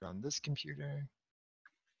on this computer.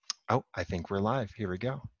 Oh, I think we're live. Here we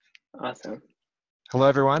go. Awesome. Hello,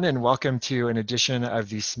 everyone, and welcome to an edition of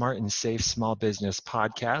the Smart and Safe Small Business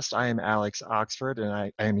Podcast. I am Alex Oxford, and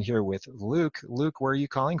I am here with Luke. Luke, where are you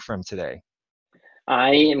calling from today? I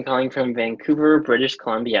am calling from Vancouver, British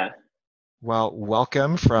Columbia. Well,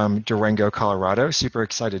 welcome from Durango, Colorado. Super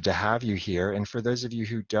excited to have you here. And for those of you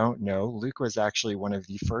who don't know, Luke was actually one of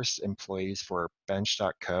the first employees for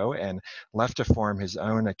Bench.co and left to form his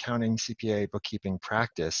own accounting, CPA, bookkeeping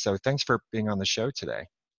practice. So thanks for being on the show today.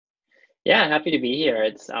 Yeah, happy to be here.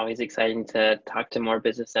 It's always exciting to talk to more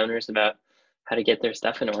business owners about how to get their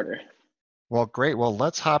stuff in order. Well, great. Well,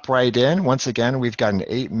 let's hop right in. Once again, we've got an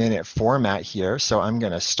 8-minute format here. So I'm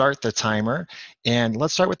going to start the timer. And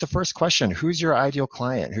let's start with the first question. Who's your ideal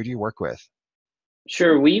client? Who do you work with?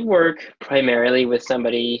 Sure, we work primarily with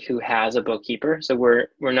somebody who has a bookkeeper. So we're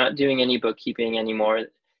not doing any bookkeeping anymore.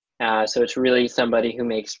 So it's really somebody who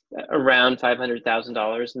makes around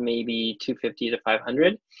 $500,000, maybe 250 to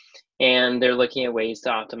 500, and they're looking at ways to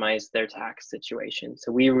optimize their tax situation.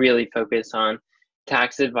 So we really focus on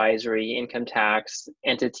tax advisory, income tax,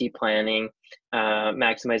 entity planning,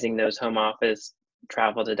 maximizing those home office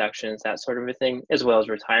travel deductions, that sort of a thing, as well as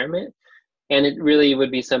retirement. And it really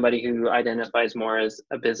would be somebody who identifies more as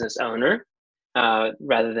a business owner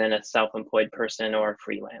rather than a self-employed person or a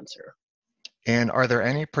freelancer. And are there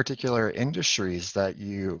any particular industries that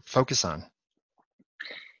you focus on?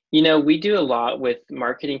 You know, we do a lot with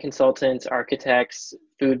marketing consultants, architects,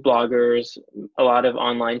 food bloggers, a lot of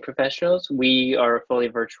online professionals. We are a fully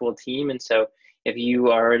virtual team. And so if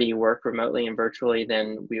you already work remotely and virtually,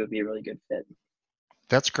 then we would be a really good fit.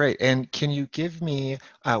 That's great. And can you give me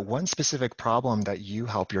one specific problem that you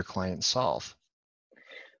help your clients solve?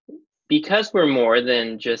 Because we're more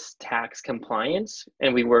than just tax compliance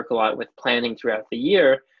and we work a lot with planning throughout the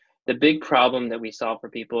year, the big problem that we solve for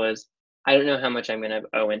people is I don't know how much I'm going to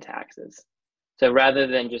owe in taxes. So rather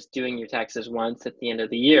than just doing your taxes once at the end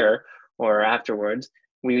of the year or afterwards,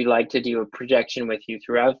 we like to do a projection with you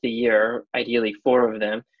throughout the year, ideally 4 of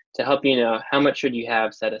them, to help you know how much should you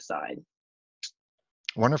have set aside.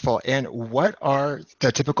 Wonderful. And what are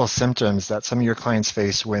the typical symptoms that some of your clients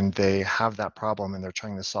face when they have that problem and they're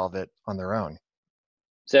trying to solve it on their own?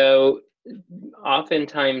 So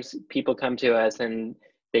oftentimes people come to us and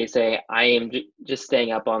they say, I am just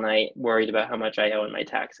staying up all night worried about how much I owe in my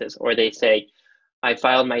taxes. Or they say, I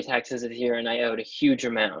filed my taxes this year and I owed a huge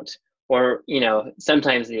amount. Or, you know,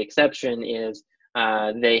 sometimes the exception is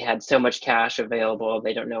they had so much cash available,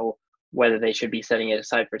 they don't know whether they should be setting it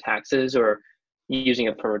aside for taxes or using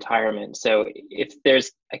it for retirement. So if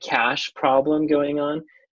there's a cash problem going on,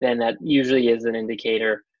 then that usually is an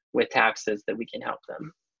indicator with taxes that we can help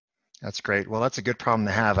them. That's great. Well, that's a good problem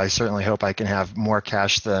to have. I certainly hope I can have more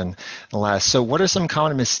cash than less. So what are some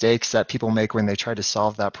common mistakes that people make when they try to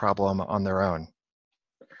solve that problem on their own?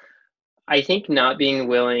 I think not being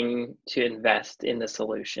willing to invest in the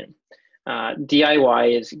solution.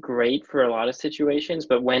 DIY is great for a lot of situations,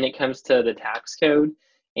 but when it comes to the tax code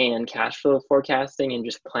and cash flow forecasting and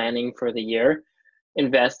just planning for the year,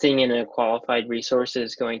 investing in a qualified resource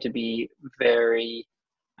is going to be very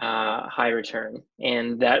high return.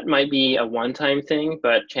 And that might be a one-time thing,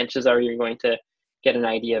 but chances are you're going to get an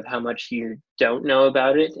idea of how much you don't know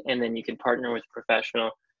about it, and then you can partner with a professional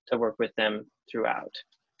to work with them throughout.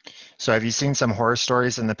 So have you seen some horror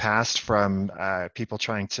stories in the past from people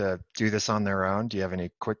trying to do this on their own? Do you have any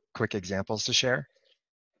quick examples to share?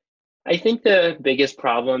 I think the biggest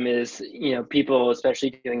problem is, you know, people,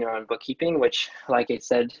 especially doing their own bookkeeping, which, like I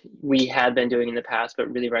said, we had been doing in the past,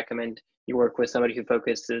 but really recommend you work with somebody who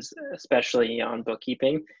focuses especially on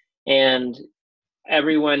bookkeeping. And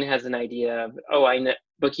everyone has an idea of, oh, I know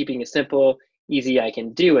bookkeeping is simple, easy, I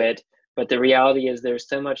can do it. But the reality is there's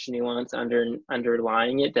so much nuance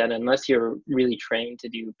underlying it that unless you're really trained to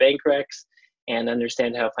do bank recs and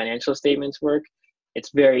understand how financial statements work,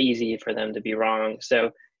 it's very easy for them to be wrong.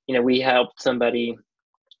 So, you know, we helped somebody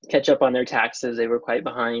catch up on their taxes. They were quite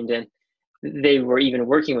behind and they were even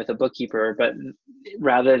working with a bookkeeper, but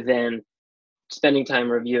rather than spending time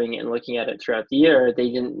reviewing it and looking at it throughout the year, they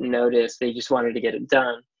didn't notice, they just wanted to get it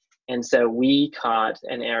done. And so we caught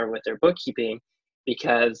an error with their bookkeeping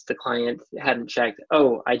because the client hadn't checked,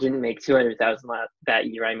 oh, I didn't make 200,000 that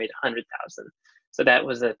year, I made 100,000. So that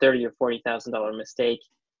was a $30,000 or $40,000 mistake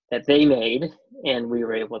that they made, and we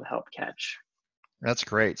were able to help catch. That's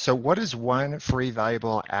great. So what is one free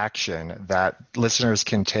valuable action that listeners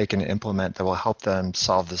can take and implement that will help them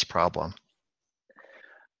solve this problem?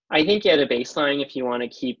 I think at a baseline, if you want to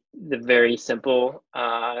keep the very simple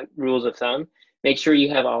rules of thumb, make sure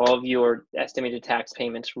you have all of your estimated tax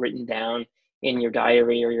payments written down in your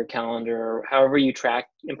diary or your calendar, or however you track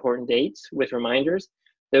important dates with reminders.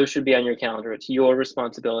 Those should be on your calendar. It's your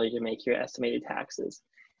responsibility to make your estimated taxes.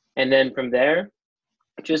 And then from there,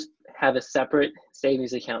 just have a separate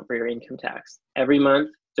savings account for your income tax. Every month,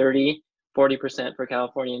 30, 40% for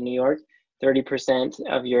California and New York, 30%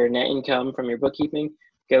 of your net income from your bookkeeping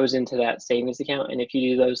goes into that savings account. And if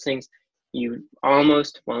you do those things, you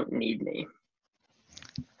almost won't need me.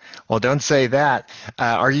 Well, don't say that.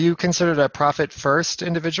 Are you considered a profit first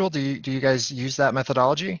individual? Do you guys use that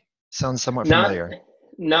methodology? Sounds somewhat Not familiar.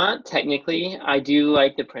 not technically. I do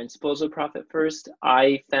like the principles of profit first.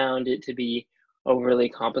 I found it to be overly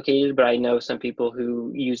complicated, but I know some people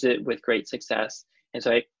who use it with great success. And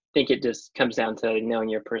so I think it just comes down to knowing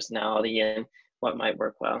your personality and what might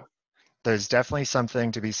work well. There's definitely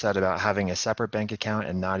something to be said about having a separate bank account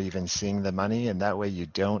and not even seeing the money, and that way you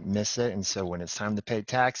don't miss it. And so when it's time to pay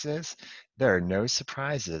taxes, there are no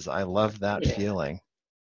surprises. I love that Yeah, feeling.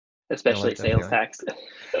 I like especially that sales feeling. tax.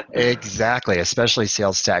 Exactly, especially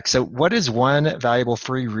sales tax. So what is one valuable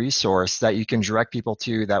free resource that you can direct people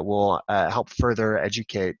to that will help further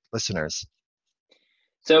educate listeners?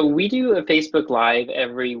 So we do a Facebook Live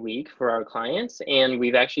every week for our clients, and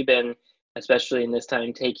we've actually been, especially in this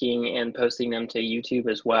time, taking and posting them to YouTube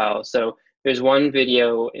as well. So there's one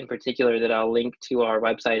video in particular that I'll link to our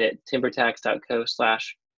website at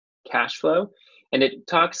timbertax.co/cashflow, and it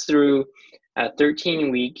talks through a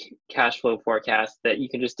 13-week cash flow forecast that you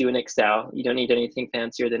can just do in Excel. You don't need anything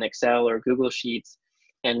fancier than Excel or Google Sheets.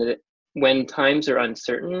 And when times are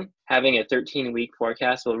uncertain, having a 13-week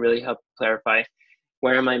forecast will really help clarify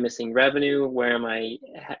where am I missing revenue, where am I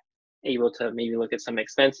able to maybe look at some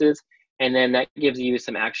expenses, and then that gives you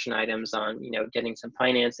some action items on, getting some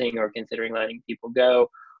financing or considering letting people go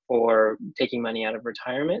or taking money out of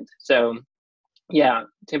retirement. So yeah,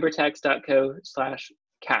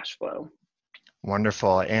 timbertax.co/cashflow.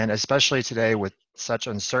 Wonderful. And especially today with such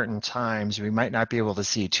uncertain times, we might not be able to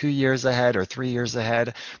see 2 years ahead or 3 years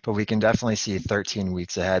ahead, but we can definitely see 13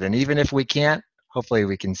 weeks ahead. And even if we can't, hopefully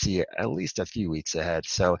we can see at least a few weeks ahead.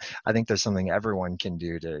 So I think there's something everyone can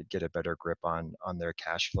do to get a better grip on their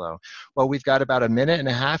cash flow. Well, we've got about a minute and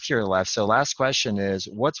a half here left. So last question is,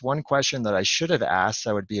 what's one question that I should have asked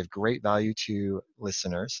that would be of great value to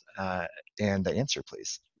listeners? And the answer,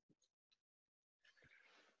 please.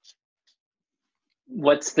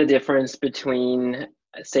 What's the difference between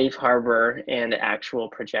safe harbor and actual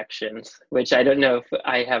projections? Which I don't know if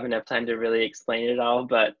I have enough time to really explain it all,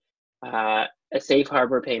 but a safe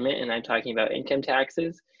harbor payment, and I'm talking about income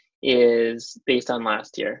taxes, is based on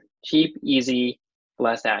last year. Cheap, easy,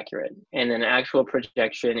 less accurate. And an actual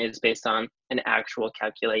projection is based on an actual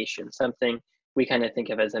calculation, something we kind of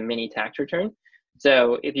think of as a mini tax return.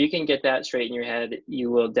 So if you can get that straight in your head,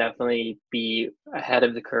 you will definitely be ahead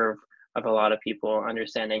of the curve of a lot of people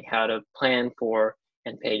understanding how to plan for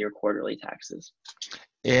and pay your quarterly taxes.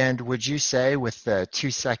 And would you say with the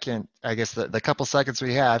 2 second, I guess the couple seconds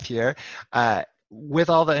we have here, with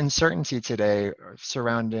all the uncertainty today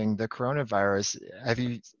surrounding the coronavirus, have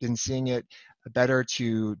you been seeing it better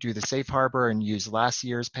to do the safe harbor and use last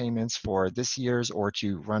year's payments for this year's, or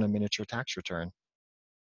to run a miniature tax return?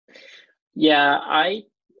 Yeah, I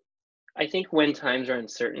think when times are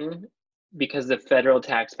uncertain, because the federal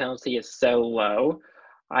tax penalty is so low,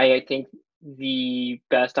 I think the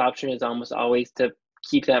best option is almost always to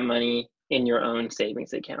keep that money in your own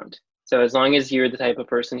savings account. So as long as you're the type of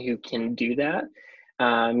person who can do that,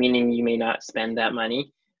 meaning you may not spend that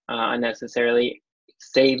money unnecessarily,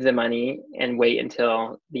 save the money and wait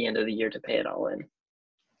until the end of the year to pay it all in.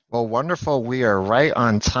 Well, wonderful. We are right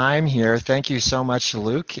on time here. Thank you so much,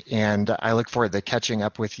 Luke, and I look forward to catching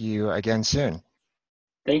up with you again soon.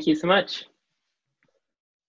 Thank you so much.